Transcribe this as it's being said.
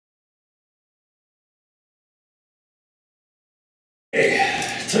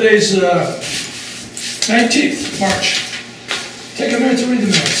Today's 19th March. Take a minute to read the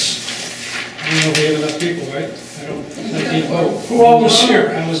minutes. I don't know if we have enough people, right? I don't vote. Who all was here?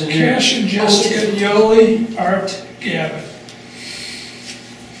 I wasn't here. Cash and Jessica, Yoli, Art, Gavin.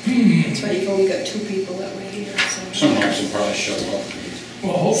 That's right, you've only got two people that were here, so. Some of us will probably show up.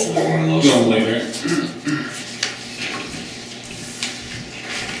 Well, hopefully one of those. No later. Good.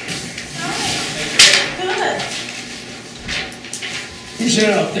 Who's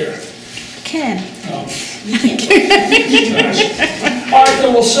that out there? Ken. Oh. All right,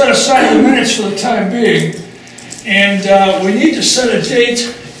 then we'll set aside the minutes for the time being. And we need to set a date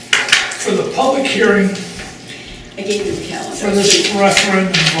for the public hearing I gave you the calendar. for this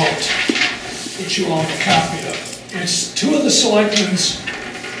referendum vote, which you all have a copy of. It's two of the selectmen's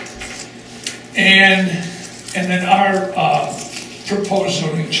and then our proposed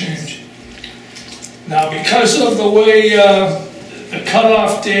zoning change. Now, because of the way the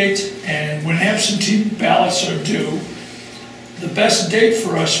cutoff date and when absentee ballots are due, the best date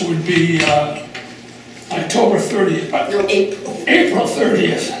for us would be October 30th. No, April. April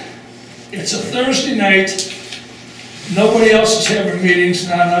 30th. It's a Thursday night. Nobody else is having meetings,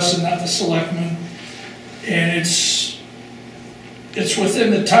 not us and not the selectmen. And it's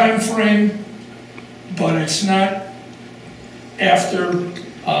within the time frame, but it's not after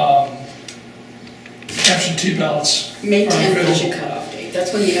absentee ballots May are 10th is your available. cutoff date.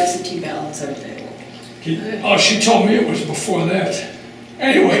 That's when the absentee ballots are available. Oh, she told me it was before that.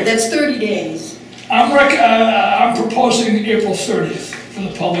 Anyway, That's 30 days. I'm proposing April 30th for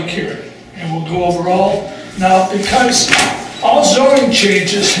the public hearing, and we'll go over all. Now, because all zoning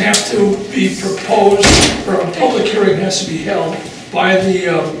changes have to be proposed, or a public hearing has to be held by the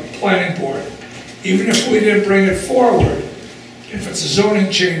planning board. Even if we didn't bring it forward, if it's a zoning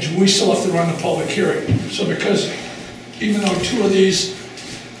change, we still have to run the public hearing. So because, even though two of these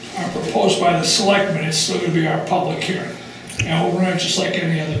are proposed by the selectmen, it's still gonna be our public hearing. And we'll run it just like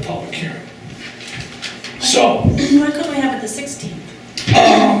any other public hearing. So, Why couldn't we have it the 16th?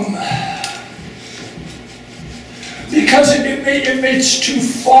 because it's too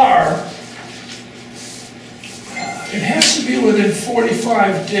far, it has to be within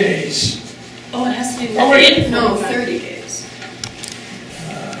 45 days. Oh, it has to be. Oh, wait. No, 30 days.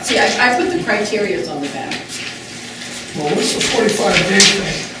 See, I put the criterias on the back. Well, what's the 45-day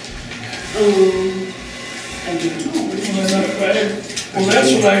thing? I didn't know. Well,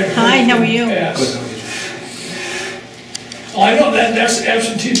 that's what I. Hi, how are you? Yes. Well, I know that's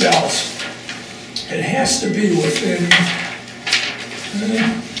absentee ballots. It has to be within,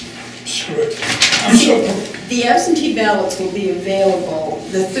 screw it. I'm so, The absentee ballots will be available,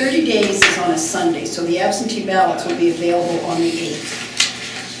 the 30 days is on a Sunday, so the absentee ballots will be available on the 8th.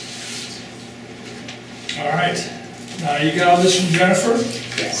 all right. Now, you got all this from Jennifer?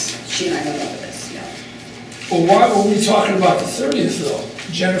 Yes, she and I know about this, yeah. Well, why were we talking about the 30th, though?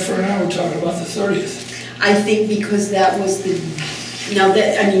 Jennifer and I were talking about the 30th. I think because that was the, now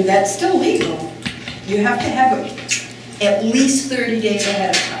that, I mean, that's still legal. You have to have it at least 30 days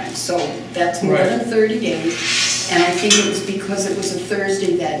ahead of time, so that's more than 30 days. And I think it was because it was a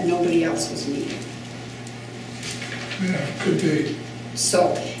Thursday that nobody else was meeting. Yeah, could be.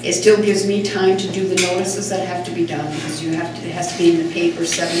 So it still gives me time to do the notices that have to be done, because you have to, it has to be in the paper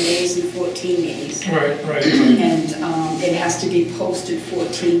 7 days and 14 days. Right. And it has to be posted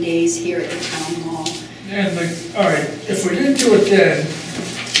 14 days here at the town hall. And all right, if we didn't do it then,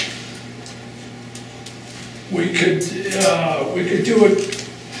 we could do it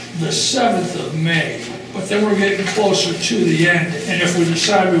the 7th of May, but then we're getting closer to the end. And if we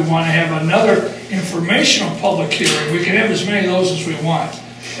decide we want to have another informational public hearing, we can have as many of those as we want.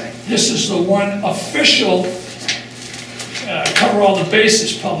 Right. This is the one official, cover all the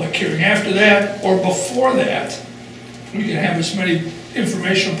bases public hearing. After that, or before that, we can have as many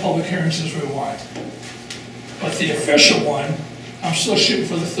informational public hearings as we want. But the official one, I'm still shooting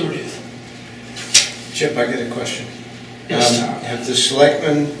for the 30th. Chip, I get a question. Yes, Tom. Have the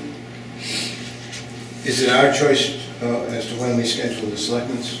selectmen, is it our choice as to when we schedule the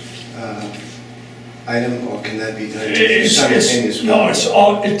selectmen's item, or can that be done simultaneously? No,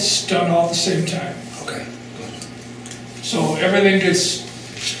 it's done all at the same time. Okay, good. So everything gets,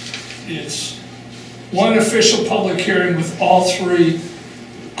 it's one official public hearing with all three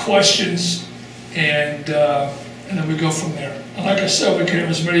questions, and then we go from there. And like I said, we can have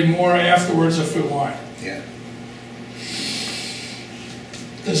as many more afterwards if we want. Yeah.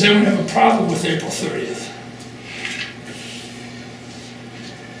 Does anyone have a problem with April 30th?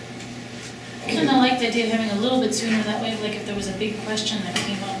 I kind of like the idea of having a little bit sooner, that way, like if there was a big question that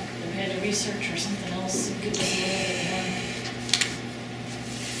came up, that we had to research or something else, it gives us a little bit more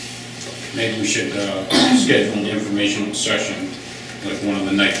Maybe we should schedule an informational session, like one of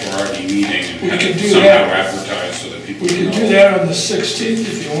the nights we're already meeting, and We have could it do somehow that. advertised so that people We know. can do that on the 16th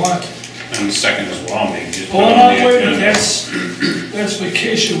if you want. And the second as well, maybe. Just put Hold it on, the wait a minute, agenda. that's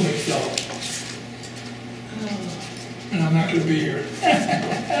vacation week though, Oh. and I'm not gonna be here.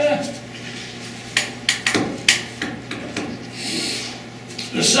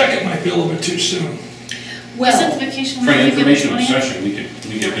 The second might be a little bit too soon. Well, Isn't vacation For an week the informational 20th? session, we could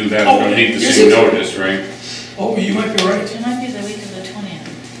do that, Oh, we don't need the is same it? notice, right? Oh, you might be right. It might be the week of the 20th. 1,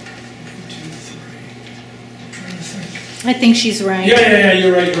 2, 3. I'm trying to think. I think she's right. Yeah,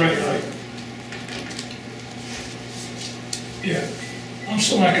 you're right. Yeah, I'm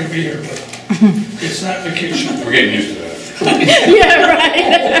still not gonna be here, but it's not vacation. We're getting used to that. Yeah, right.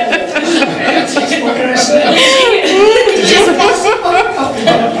 What can I say?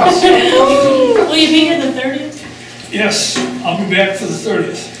 Will you be here the 30th? Yes, I'll be back for the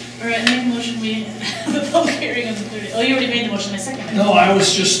 30th. All right, make a motion, we have a public hearing on the 30th. Oh, you already made the motion, I second it. No, I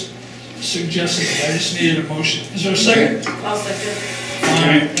was just suggesting, I just needed a motion. Is there a second? I'll second. All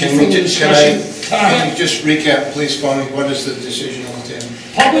right, Can we further just, can discussion? I just recap, please, for me, what is the decision on the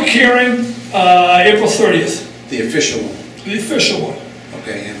Public hearing, April 30th, The official one, the official one.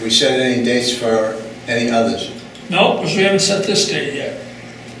 okay, have we set any dates for any others? No, because we haven't set this date yet.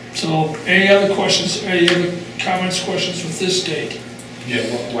 So, any other questions, any other comments, questions with this date? Yeah,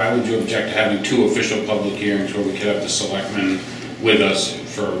 why would you object to having two official public hearings where we could have the selectmen with us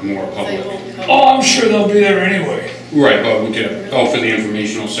for more public? Oh, I'm sure they'll be there anyway. Right, but we could, for the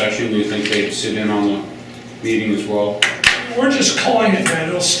informational session, do you think they'd sit in on the meeting as well? We're just calling it that,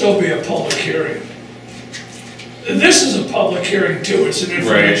 it'll still be a public hearing. This is a public hearing too, it's an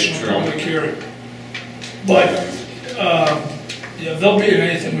informational true. public hearing. But, yeah, they'll be at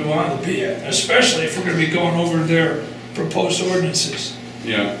anything we want them to be at, especially if we're gonna be going over their proposed ordinances.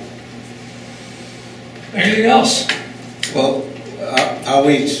 Yeah. Anything else? Well, are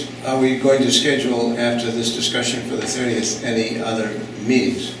we going to schedule after this discussion for the 30th any other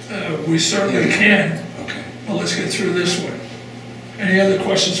meetings? We certainly can, Okay. but let's get through this one. Any other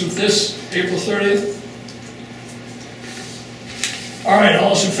questions with this, April 30th? All right, all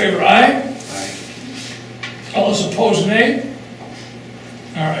those in favor, aye? Aye. All those opposed, nay?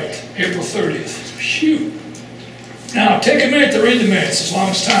 All right, April 30th. Phew. Now, take a minute to read the minutes, as long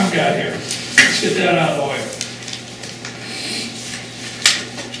as Tom got here. Let's get that out of the way.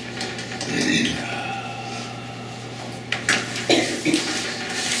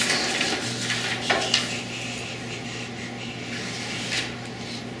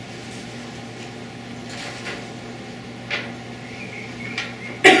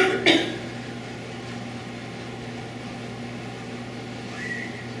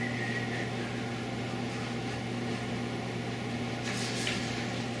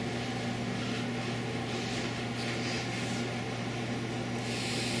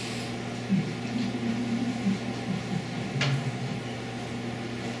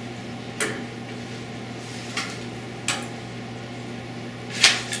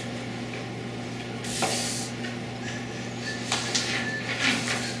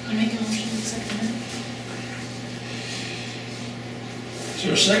 You make a motion, second it. Is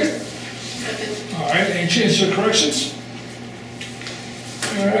there a second? Second. All right, any changes or corrections?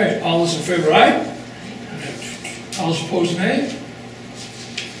 All right, all those in favor, aye? All those opposed, nay?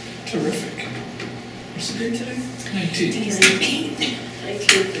 Terrific. What's the date today? 19th.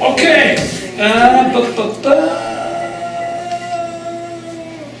 Okay.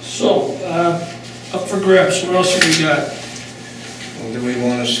 So, up for grabs, what else have we got? Well, do we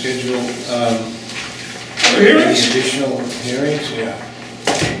want to schedule Other any hearings? additional hearings? Yeah.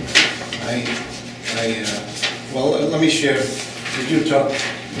 Well, let me share. Did you talk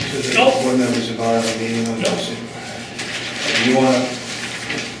to the Nope. board members about our meeting on Nope. Tuesday? You want to?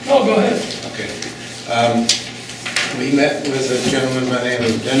 No, go ahead. Okay. We met with a gentleman by the name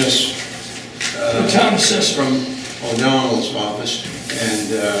of Dennis The town assessor. from O'Donnell's office,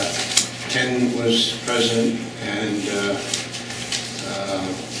 and Ken was present, and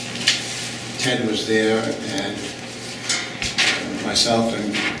Ted was there, and myself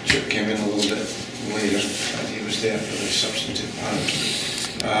and Chip came in a little bit later, but he was there for the substantive part of it.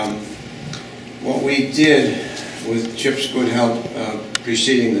 What we did, with Chip's good help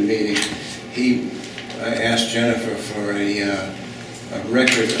preceding the meeting, he asked Jennifer for a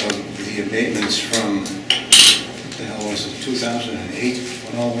record of the abatements from, what the hell was it, 2008,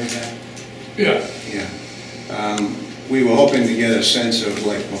 went all the way back? Yeah. Yeah. We were hoping to get a sense of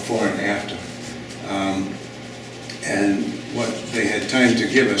like before and after. And what they had time to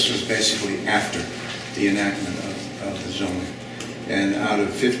give us was basically after the enactment of the zoning. And out of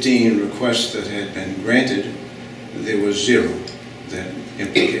 15 requests that had been granted, there was 0 that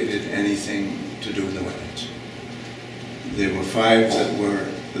implicated anything to do with the wetlands. There were 5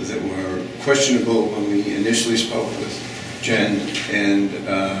 that were questionable when we initially spoke with Jen, and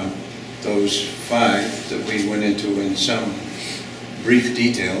those 5 that we went into in some brief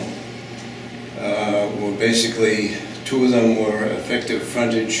detail were basically, 2 of them were effective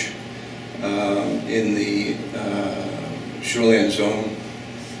frontage in the shoreline zone,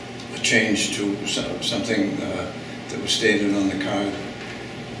 a change to something that was stated on the card.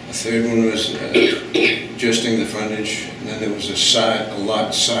 A third one was adjusting the frontage, and then there was a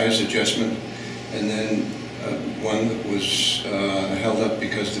lot size adjustment, and then one that was held up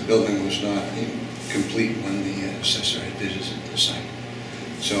because the building was not complete when the assessor had visited the site.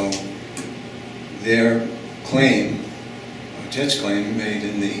 So their claim, or Ted's claim made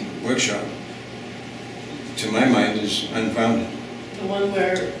in the workshop, to my mind, is unfounded. The one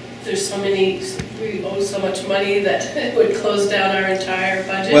where there's so many, we owe so much money that it would close down our entire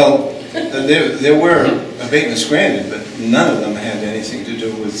budget? Well, there were abatements granted, but none of them had anything to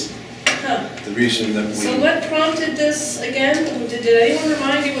do with the reason that we... So what prompted this again? Did anyone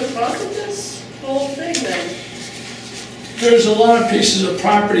remind you what prompted this whole thing then? There's a lot of pieces of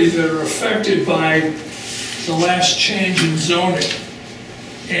property that are affected by the last change in zoning.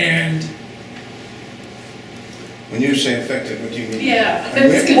 And when you say affected, what do you mean? Yeah.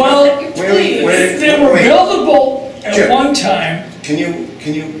 Well, Please. they were buildable at Sure. one time. Can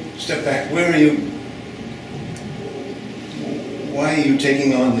you step back? Where are you? Why are you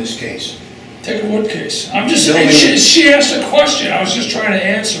taking on this case? Take a wood case. I'm just, Building- she asked a question, I was just trying to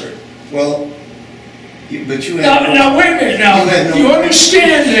answer it. Well, but you had... Now, wait a minute, now, You had no- you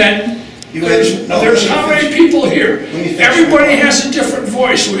understand that You had no- there's how many people here? Let me finish. Everybody has a different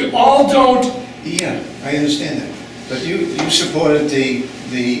voice, we all don't. Yeah, I understand that. But you supported the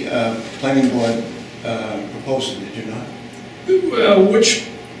planning board proposal, did you not? Which,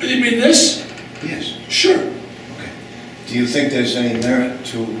 you mean this? Yes. Sure. Okay. Do you think there's any merit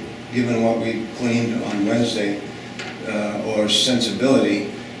to, given what we gleaned on Wednesday, or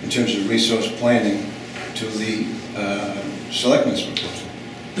sensibility in terms of resource planning to the selectmen's proposal?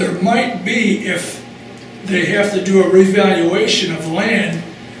 There might be if they have to do a revaluation of land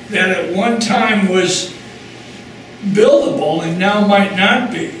that at one time was buildable and now might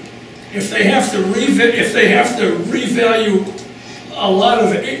not be. If they have to revalue a lot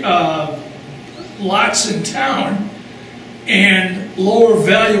of lots in town and lower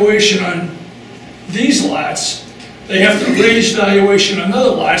valuation on these lots, they have to raise valuation on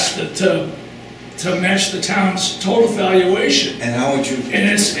other lots to match the town's total valuation. And how would you,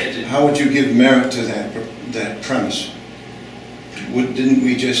 And how would you give merit to that premise? Didn't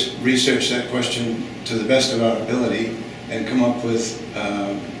we just research that question to the best of our ability and come up with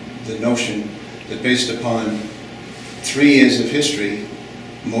the notion that based upon 3 years of history,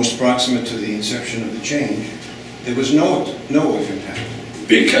 most proximate to the inception of the change, there was no impact?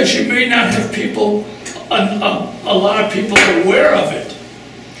 Because you may not have people, a lot of people aware of it.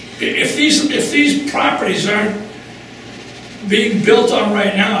 If these properties aren't being built on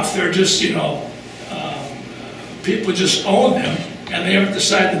right now, if they're just, people just own them and they haven't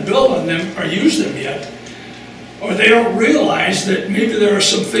decided to build on them or use them yet, or they don't realize that maybe there are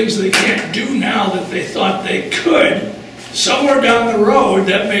some things they can't do now that they thought they could, somewhere down the road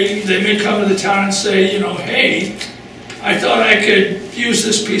that they may come to the town and say, hey, I thought I could use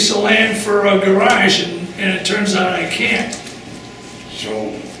this piece of land for a garage and it turns out I can't.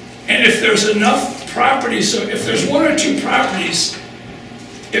 So, And if there's enough properties, so if there's 1 or 2 properties,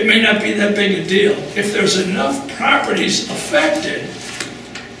 it may not be that big a deal. If there's enough properties affected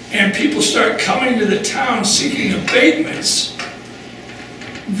and people start coming to the town seeking abatements,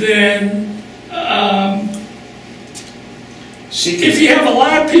 then if you have a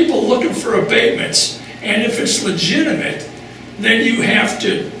lot of people looking for abatements, and if it's legitimate, then you have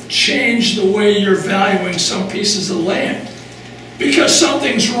to change the way you're valuing some pieces of land, because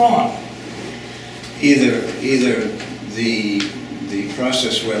something's wrong. either the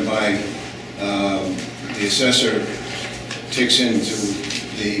process whereby the assessor takes into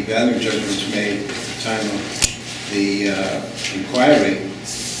the value judgments made at the time of the inquiry,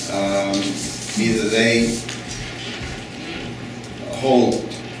 either they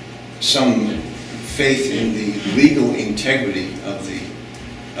hold some faith in the legal integrity of the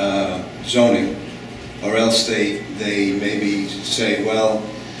zoning, or else they maybe say, well,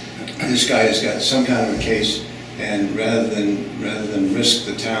 this guy has got some kind of a case, and rather than risk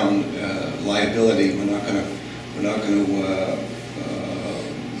the town liability, we're not going to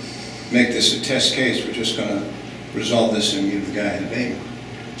make this a test case. We're just going to resolve this and give the guy an abatement.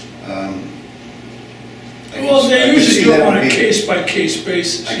 Well, they usually do it on a case-by-case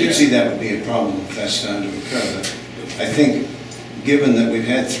basis. I can see that would be a problem if that's starting to occur. But I think, given that we've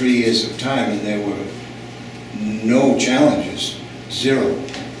had 3 years of time and there were no challenges, zero,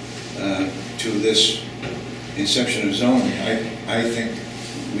 to this inception of zoning, I think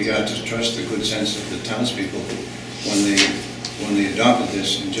we ought to trust the good sense of the townspeople when they adopted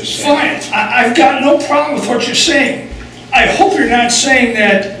this and just say... Fine, I've got no problem with what you're saying. I hope you're not saying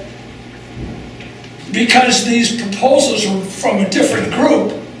that because these proposals were from a different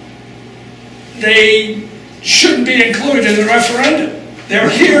group, they shouldn't be included in the referendum. They're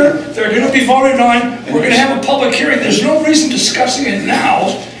here, they're going to be voted on, we're going to have a public hearing. There's no reason discussing it now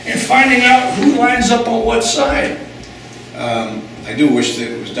and finding out who lines up on what side. I do wish that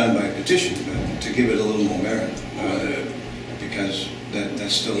it was done by petition, but to give it a little more merit, because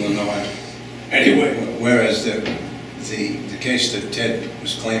that's still a no. Anyway. Whereas the case that Ted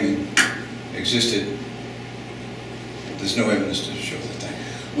was claiming existed, there's no evidence to show that.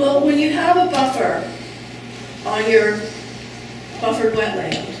 Well, when you have a buffer on your buffered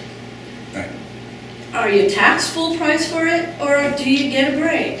wetland, Right. are you taxed full price for it, or do you get a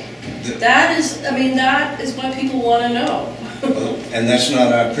break? That is, I mean, that is what people want to know. Well, and that's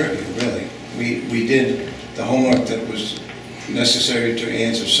not our purview, really. We did the homework that was necessary to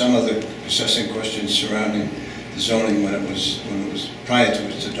answer some of the assessing questions surrounding the zoning when it was prior to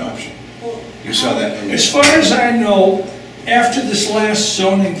its adoption. You saw that. As far as I know, after this last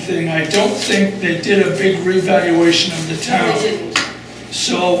zoning thing, I don't think they did a big revaluation of the town. No, they didn't.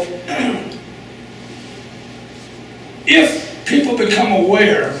 So, if people become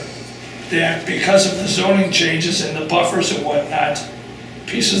aware that because of the zoning changes and the buffers and whatnot,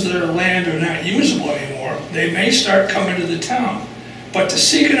 pieces of their land are not usable anymore, they may start coming to the town. But to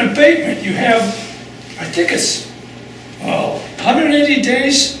seek an abatement, you have, I think it's, 180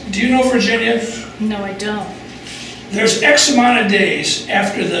 days. Do you know, Virginia? No, I don't. There's X amount of days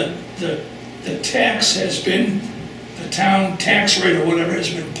after the tax has been, the town tax rate or whatever has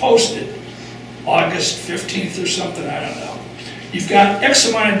been posted, August 15th or something, I don't know. You've got X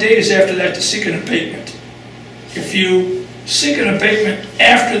amount of days after that to seek an abatement. If you seek an abatement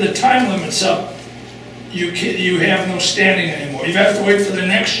after the time limit's up, you have no standing anymore. You have to wait for the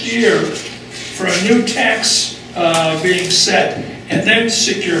next year for a new tax being set and then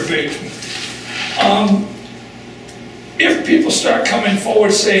seek your abatement. If people start coming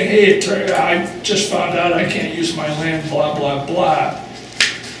forward saying, hey, I just found out I can't use my land, blah, blah, blah,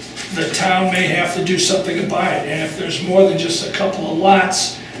 the town may have to do something about it. And if there's more than just a couple of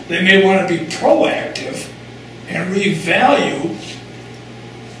lots, they may want to be proactive and revalue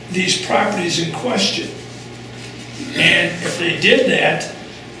these properties in question. And if they did that,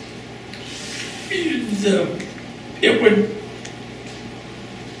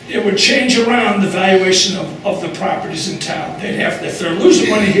 it would change around the valuation of the properties in town. They'd have, if they're losing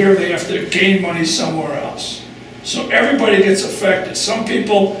money here, they have to gain money somewhere else. So everybody gets affected. Some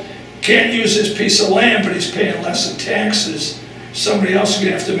people can't use this piece of land, but he's paying less in taxes. Somebody else is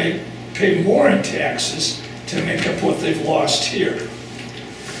going to have to pay more in taxes to make up what they've lost here.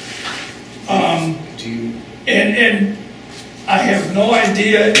 And I have no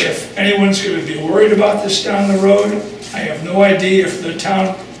idea if anyone's going to be worried about this down the road. I have no idea if the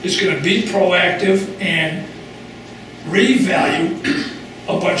town is going to be proactive and revalue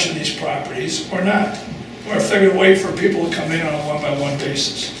a bunch of these properties or not. Or if they're going to wait for people to come in on a one-by-one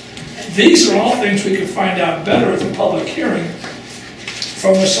basis. These are all things we can find out better at the public hearing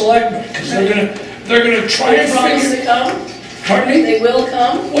from the selectmen, because they're going to try and promise figure. to come? Pardon me? They will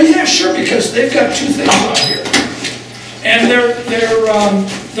come? Well, yeah, sure, because they've got two things on here. And they're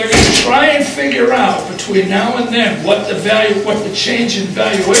going to try and figure out between now and then what the change in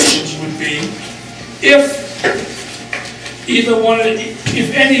valuations would be if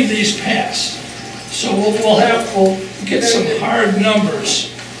if any of these passed. So we'll get some hard numbers,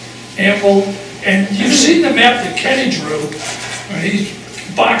 and you've seen the map that Kenny drew, and he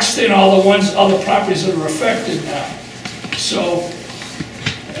boxed in all the properties that are affected now. So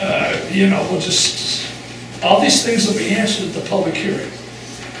we'll just. All these things will be answered at the public hearing.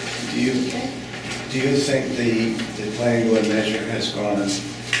 Do you think the planning board measure has gone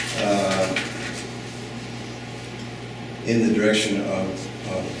in the direction of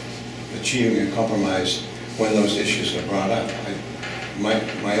achieving a compromise when those issues are brought up?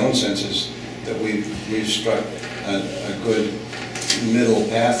 My own sense is that we've struck a good middle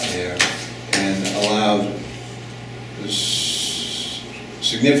path here and allowed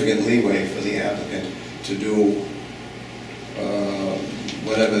significant leeway for the applicant to do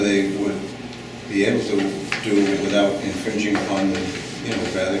whatever they would be able to do without infringing upon the,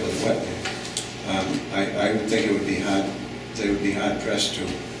 value of the wetland. I would think it would be hard, they would be hard pressed to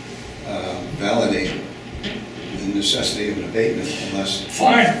validate the necessity of an abatement unless...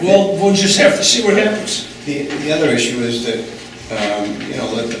 Fine, we'll just have to see what happens. The other issue is that,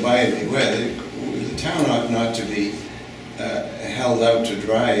 let the buyer beware. The town ought not to be held out to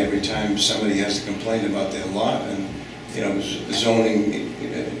dry every time somebody has a complaint about their lot and, zoning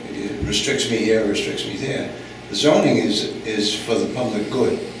restricts me here, restricts me there. The zoning is for the public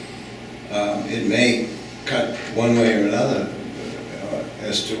good. It may cut one way or another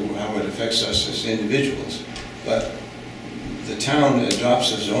as to how it affects us as individuals, but the town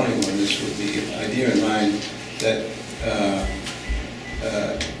adopts a zoning ordinance with the idea in mind that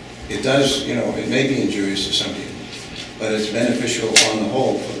it does, it may be injurious to some people, but it's beneficial on the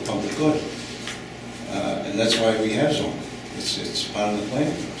whole for the public good. And that's why we have zoning. It's part of the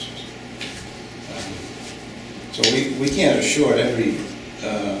planning process. So we can't assure every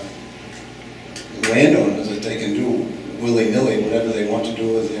landowner that they can do willy-nilly whatever they want to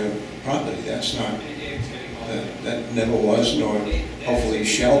do with their property. That's not, that never was, nor hopefully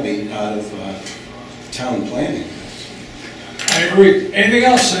shall be part of town planning. I agree. Anything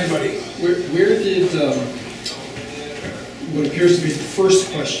else, anybody? Where did what appears to be the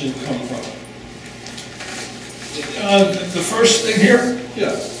first question come from? The first thing here?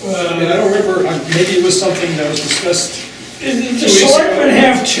 Yeah. I don't remember, maybe it was something that was discussed. The selectmen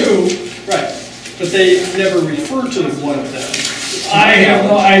have two. Right, but they never referred to one of them. I don't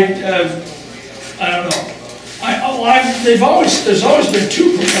know. There's always been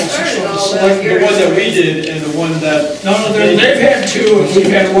two proposals from the selectmen. The one that we did and the one that... No, they've had two and we've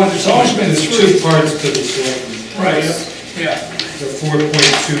had one. There's always been There's three. 2 parts to the selectmen. Right, yeah. The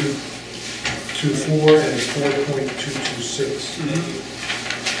 4.224 and 4.226.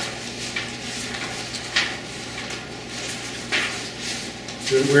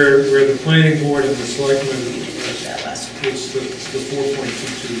 Where the planning board and the selectmen, it's the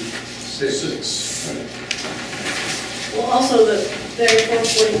 4.226. Well, also their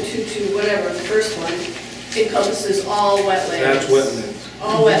 4.22, whatever, the first one, encompasses all wetlands. That's wetlands.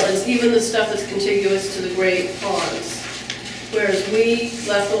 All wetlands, even the stuff that's contiguous to the great ponds. Whereas we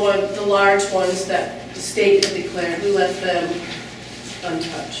left the large ones that the state had declared, we left them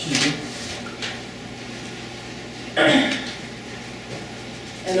untouched.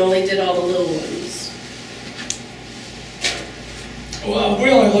 And only did all the little ones. Well, we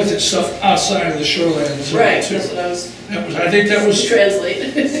only looked at stuff outside of the shoreline zone Right, too. that's what I was I think that was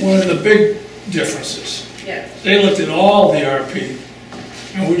translate. one of the big differences. Yeah. They looked at all the RP,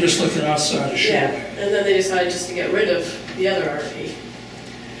 and we just looked at outside the Yeah, shoreline. and then they decided just to get rid of the other RP.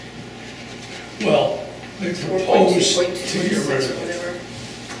 Well, they proposed to get rid of it. Whatever.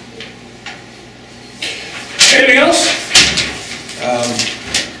 Anything else?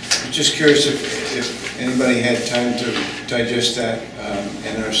 Just curious if anybody had time to digest that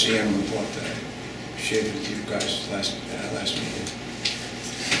NRCM report that I shared with you guys last meeting.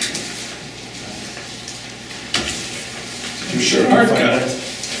 I'm sure Art got it.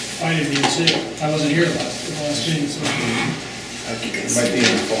 I didn't even see it. I wasn't here last meeting, so... It might be in the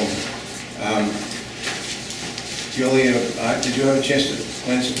phone. Julia, did you have a chance to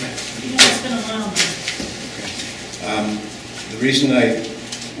glance at that? Yeah, it's been a while now. Okay. The reason I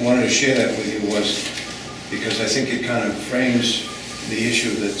wanted to share that with you was because I think it kind of frames the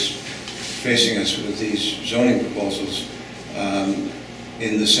issue that's facing us with these zoning proposals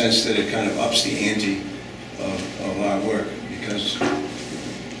in the sense that it kind of ups the ante of our work. Because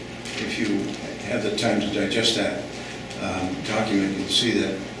if you have the time to digest that document, you'll see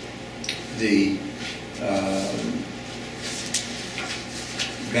that the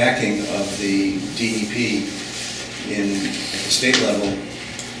backing of the DEP at the state level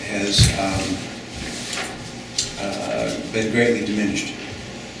has been greatly diminished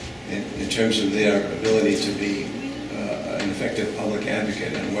in terms of their ability to be an effective public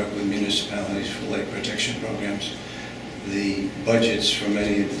advocate and work with municipalities for lake protection programs. The budgets for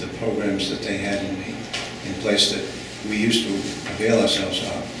many of the programs that they had in place that we used to avail ourselves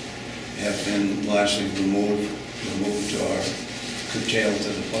of have been largely removed or curtailed to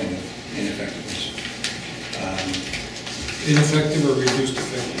the point of ineffectiveness. Ineffective or reduced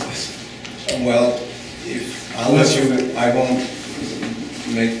effectiveness? Well, I'll let you, I won't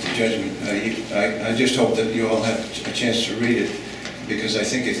make the judgment. I just hope that you all have a chance to read it, because I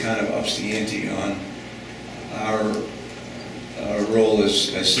think it kind of ups the ante on our role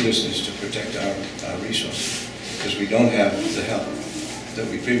as citizens to protect our resources, because we don't have the help that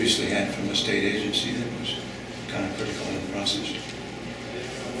we previously had from a state agency that was kind of critical in the process.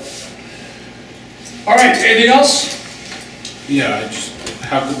 All right, anything else? Yeah,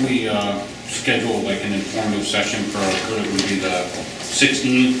 how could we, schedule like an informative session for, could it be the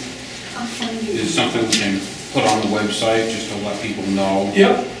 16th? I'll find you. Is something we can put on the website just to let people know?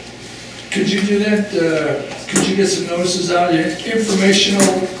 Yep. Could you do that? Could you get some notices out?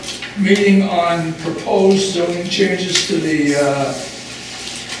 Informational meeting on proposed zoning changes to the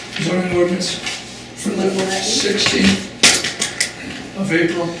zoning ordinance for the 16th of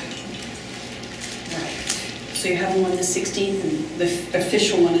April. Right. So you have one the 16th, and the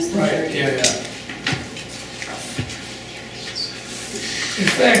official one is the 30th. Right, yeah. In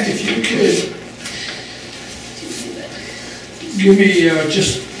fact, if you could give me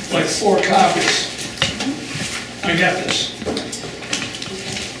just like 4 copies. I got this.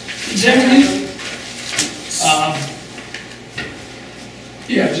 Is that everything?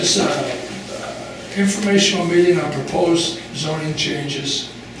 Yeah, just informational meeting on proposed zoning changes,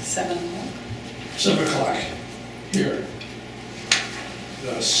 7 o'clock. 7 o'clock here.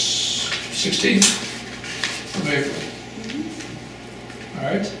 The 16th of April. All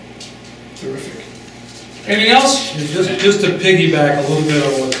right, terrific. Anything else? And just to piggyback a little bit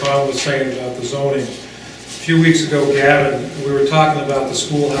on what Tom was saying about the zoning. A few weeks ago, Gavin, we were talking about the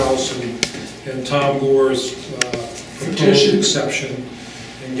schoolhouse and Tom Gore's proposed Petition. exception.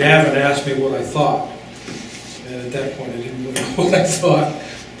 And Gavin asked me what I thought. And at that point, I didn't really know what I thought.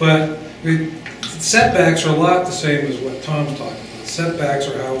 But setbacks are a lot the same as what Tom's talking about. Setbacks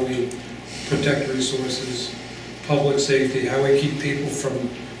are how we protect resources, public safety, how we keep people from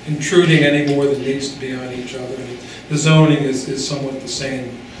intruding any more than needs to be on each other. The zoning is somewhat the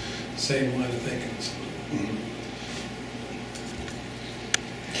same line of thinking.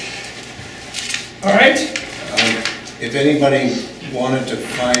 All right. If anybody wanted to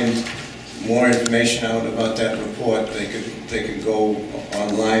find more information out about that report, they could go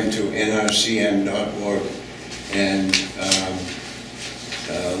online to nrcn.org and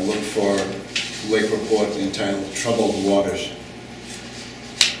look for Lake Report entitled Troubled Waters.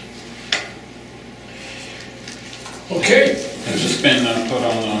 Okay. Has this been put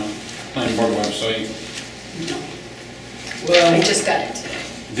on the planning board website? No, I Well, just got it today.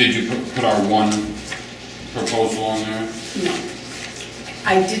 Did you put our one proposal on there? No,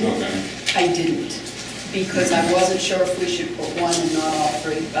 I didn't. Okay. I didn't, because I wasn't sure if we should put one and not all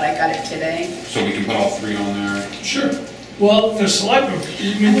 3, but I got it today. So we can put all 3 on there? sure. Well, the selectmen,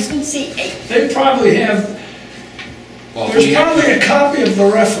 I was going to say 8. they probably have, Well, there's we probably have- a copy of the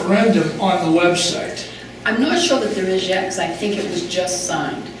referendum on the website. I'm not sure that there is yet, because I think it was just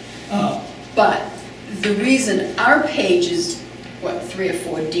signed. Oh, But the reason, our page is, what, 3 or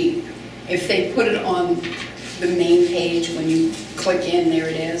 4 deep. If they put it on the main page, when you click in, there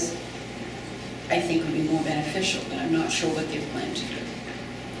it is, I think would be more beneficial, but I'm not sure what they plan to do.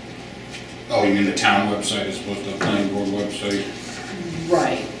 Oh, you mean the town website as opposed to the planning board website?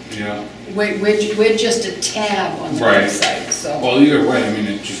 Right. Yeah. We're just a tab on the Right. website, so. Well, either way, I mean,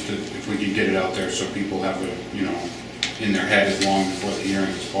 it's just that if we could get it out there so people have it, you know, in their head as long before the hearing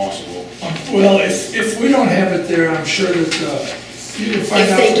as possible. well, if we don't have it there, I'm sure that you can find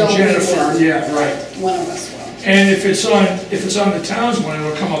If out they from don't, we Jennifer. will. Yeah, right. One of us will. And if it's on the town's one,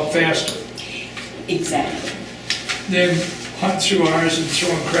 it'll come up faster. Exactly, Then hunt through ours and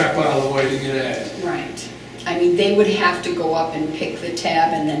throwing crap out of the way to get at it. right. I mean, they would have to go up and pick the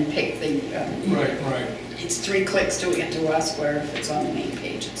tab and then pick the, Right. it's 3 clicks to get to us, where if it's on the main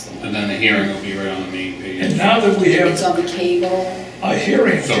page, it's the And one. then the hearing will be right on the main page. And now that we It's have on the cable. a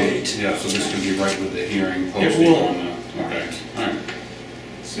hearing So, date, yeah, so this could be right with the hearing posting will. on the, okay, all right.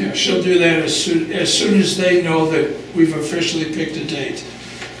 yeah, she'll do that as soon as they know that we've officially picked a date.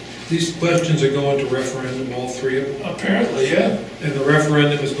 These questions are going to referendum, all 3 of them. Apparently, yeah. And the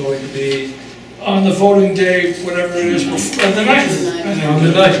referendum is going to be On the voting day, whatever it is, before the 9th. on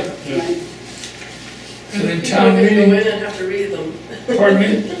the night. Right. And then People are town gonna go meeting, in and have to read them. pardon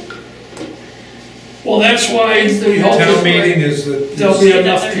me? Well, that's why we hope Town that meeting is the. there'll be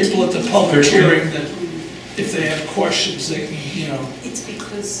enough people at the public 13th. hearing that if they have questions, they can, It's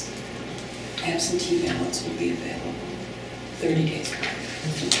because absentee ballots will be available 30 days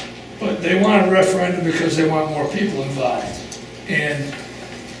prior. but they want a referendum because they want more people involved. And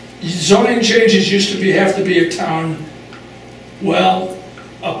zoning changes used to have to be a town, well,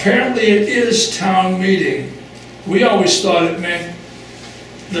 apparently it is town meeting. We always thought it meant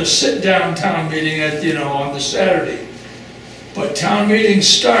the sit-down town meeting at, on the Saturday. But town meeting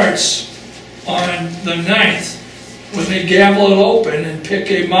starts on the 9th, when they gavel it open and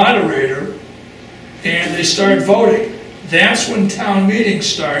pick a moderator, and they start voting. That's when town meeting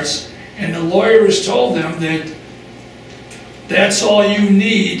starts, and the lawyer has told them that that's all you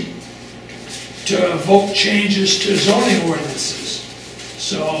need to vote changes to zoning ordinances.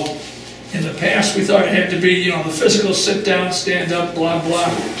 So, in the past, we thought it had to be, you know, the physical sit down, stand up, blah, blah.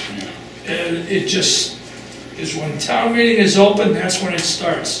 And it just is when town meeting is open, that's when it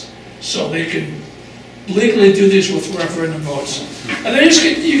starts. So they can legally do these with referendum votes. And then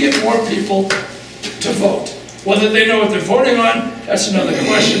you get more people to vote. Whether they know what they're voting on, that's another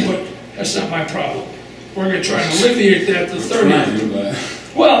question, but that's not my problem. We're gonna try and alleviate that to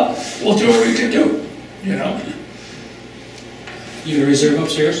 30th. Well, we'll do what we can do, you know? You gonna reserve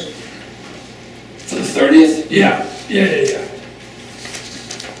upstairs? For the 30th? Yeah.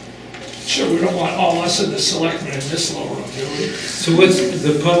 Sure, we don't want all us and the selectmen in this lower room, do we? So what's,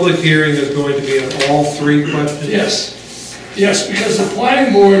 the public hearing is going to be on all three questions? Yes, because the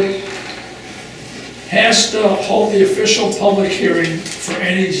planning board has to hold the official public hearing for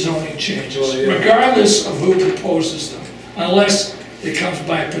any zoning changes, Well, yeah. regardless of who proposes them, unless it comes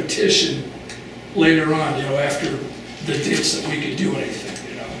by petition later on, you know, after the dates that we could do anything,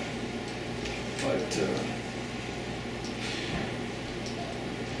 you know. But,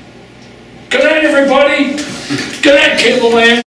 good night, everybody. Good night, Cable Land.